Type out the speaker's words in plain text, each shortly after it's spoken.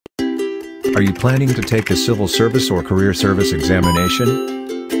Are you planning to take the civil service or career service examination?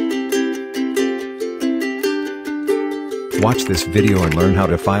 Watch this video and learn how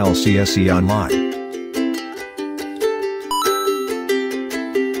to file CSE online.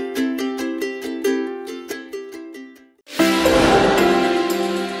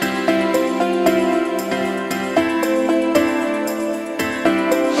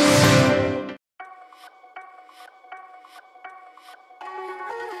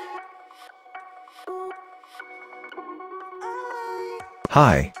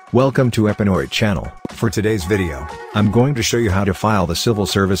 Hi, welcome to Epinoid channel. For today's video, I'm going to show you how to file the civil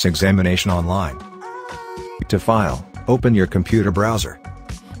service examination online. To file, open your computer browser.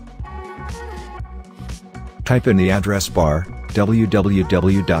 Type in the address bar,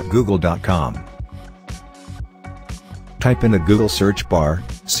 www.google.com. Type in the Google search bar,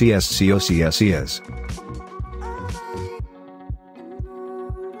 CSE OCSEs.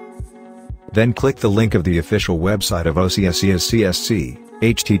 Then click the link of the official website of OCSEs CSC,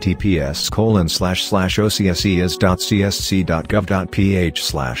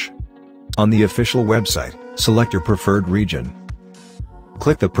 https://ocses.csc.gov.ph/. On the official website, select your preferred region.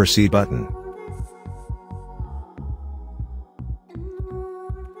 Click the Proceed button.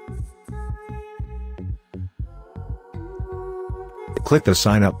 Click the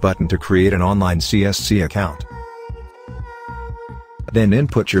Sign Up button to create an online CSC account. Then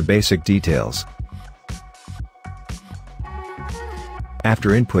input your basic details.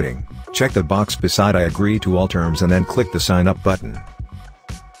 After inputting, check the box beside I agree to all terms and then click the Sign Up button.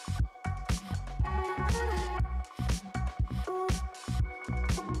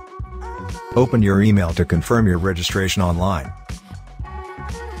 Open your email to confirm your registration online.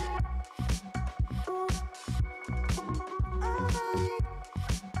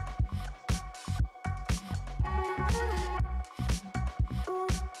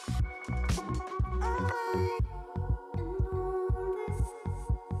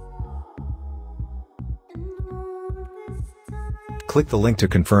 Click the link to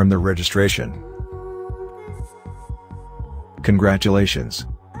confirm the registration. Congratulations!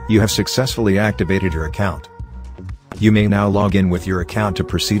 You have successfully activated your account. You may now log in with your account to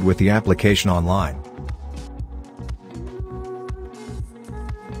proceed with the application online.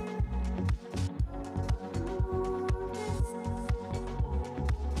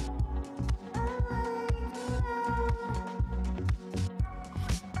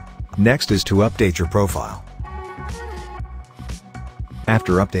 Next is to update your profile.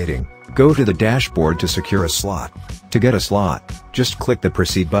 After updating, go to the dashboard to secure a slot. To get a slot, just click the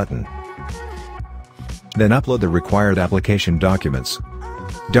Proceed button. Then upload the required application documents.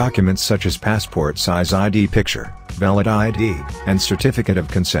 Documents such as passport size ID picture, valid ID, and certificate of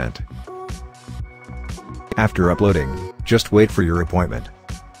consent. After uploading, just wait for your appointment.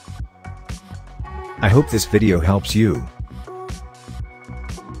 I hope this video helps you.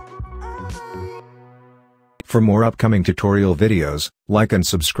 For more upcoming tutorial videos, like and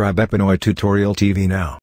subscribe Epinoid Tutorial TV now.